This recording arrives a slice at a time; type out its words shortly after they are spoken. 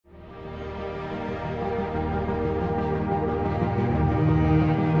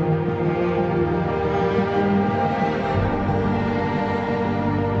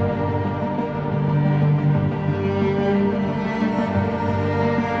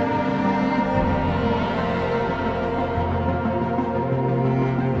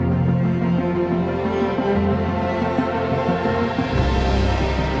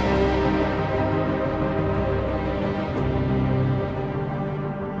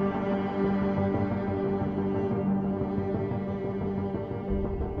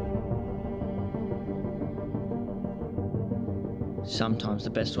Sometimes the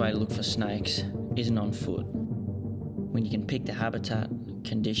best way to look for snakes isn't on foot. When you can pick the habitat,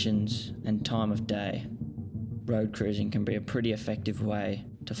 conditions and time of day, road cruising can be a pretty effective way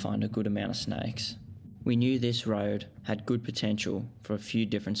to find a good amount of snakes. We knew this road had good potential for a few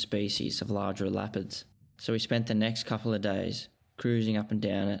different species of larger elapids, so we spent the next couple of days cruising up and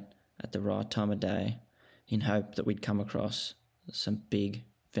down it at the right time of day in hope that we'd come across some big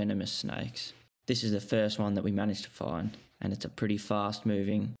venomous snakes. This is the first one that we managed to find, and it's a pretty fast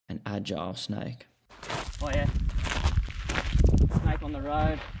moving and agile snake. Oh yeah, snake on the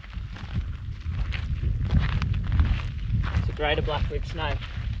road. It's a greater black-whipped snake.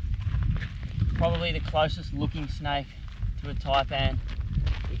 Probably the closest looking snake to a taipan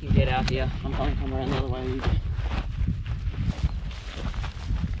you can get out here. I'm going to come around the other way with you.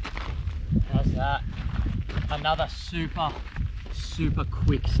 How's that? Another super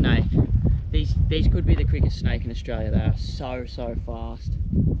quick snake. These could be the quickest snake in Australia. They are so fast.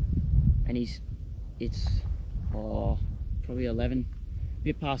 And it's probably 11, a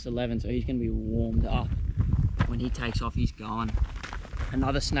bit past 11, so he's going to be warmed up. When he takes off, he's gone.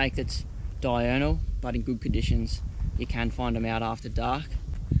 Another snake that's diurnal, but in good conditions. You can find them out after dark.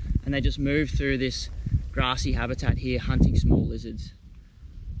 And they just move through this grassy habitat here, hunting small lizards.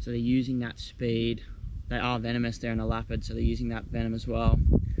 So they're using that speed. They are venomous, they're an elapid, so they're using that venom as well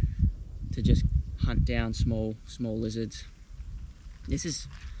to just hunt down small lizards. This is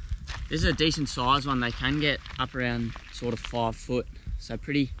a decent size one. They can get up around sort of 5 foot, so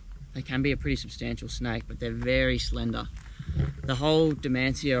they can be a pretty substantial snake, but they're very slender. The whole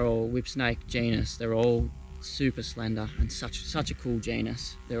Demantia or whip snake genus, they're all super slender and such a cool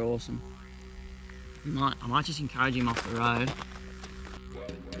genus. They're awesome. I might just encourage him off the road.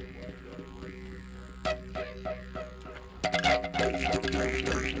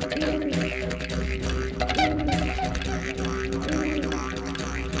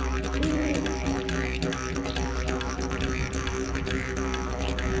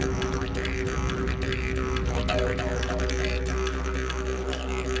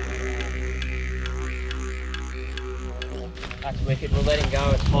 That's wicked, we'll let him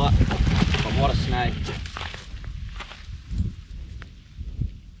go, it's hot, but what a snake.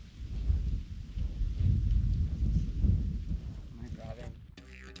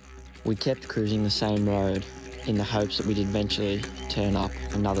 We kept cruising the same road in the hopes that we'd eventually turn up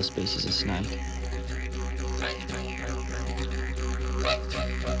another species of snake.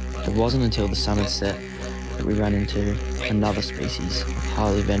 It wasn't until the sun had set that we ran into another species of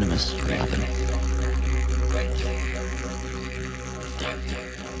highly venomous elapid.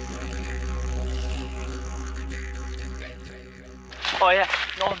 Oh yeah,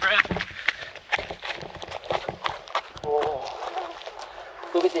 northern brown. Oh,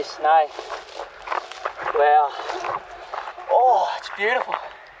 look at this snake. Wow. Oh, it's beautiful.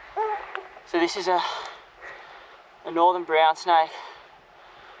 So this is a northern brown snake.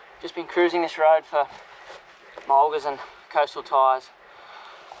 Just been cruising this road for mulgars and coastal ties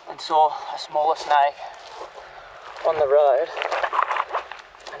and saw a smaller snake on the road,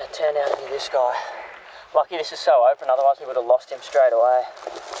 and it turned out to be this guy. Lucky this is so open, otherwise we would have lost him straight away.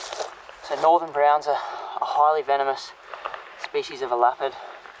 So northern browns are a highly venomous species of elapid.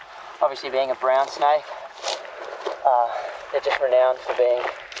 Obviously being a brown snake, they're just renowned for being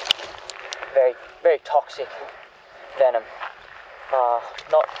very toxic venom.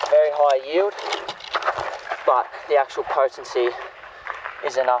 Not very high yield, but the actual potency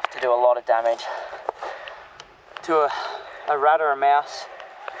is enough to do a lot of damage. To a rat or a mouse,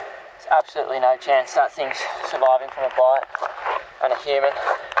 there's absolutely no chance that thing's surviving from a bite, and a human,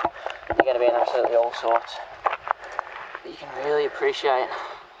 you're going to be in absolutely all sorts. But you can really appreciate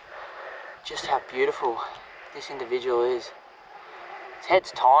just how beautiful this individual is. Its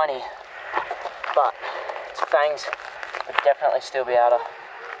head's tiny, but its fangs would definitely still be able to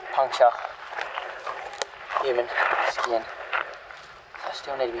puncture human skin. So I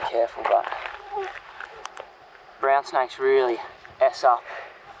still need to be careful, but brown snakes really S up.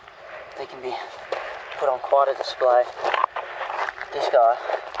 They can be put on quite a display. This guy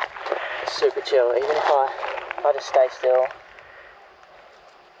is super chill, even if I just stay still.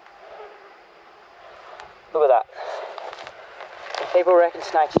 Look at that. And people reckon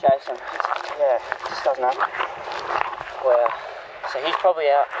snakes chase them. Yeah, it just doesn't happen. Wow. So he's probably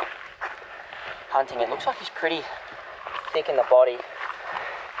out hunting. It looks like he's pretty thick in the body.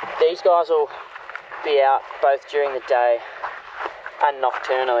 These guys will be out both during the day and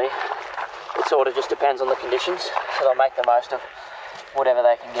nocturnally. It sort of just depends on the conditions, so they'll make the most of whatever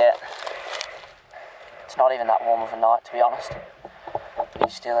they can get. It's not even that warm of a night, to be honest. But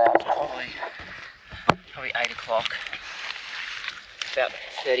he's still out. It's probably 8 o'clock. about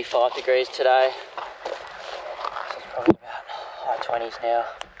 35 degrees today. So it's probably about high 20s now.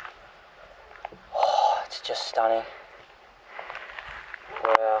 Oh, it's just stunning.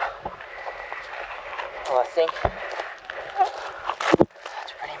 Wow. Well, I think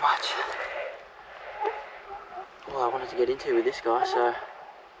that's pretty much all I wanted to get into with this guy, so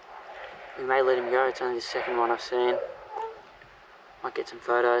we may let him go. It's only the second one I've seen. Might get some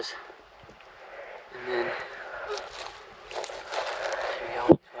photos and then he'll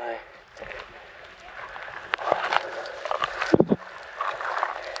go on his way.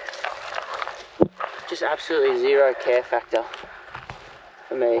 Just absolutely zero care factor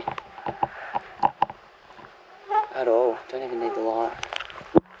for me at all. Don't even need the light.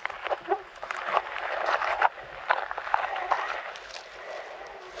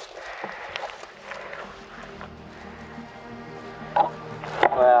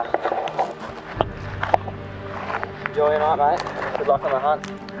 Wow. Enjoy your night, mate. Good luck on the hunt.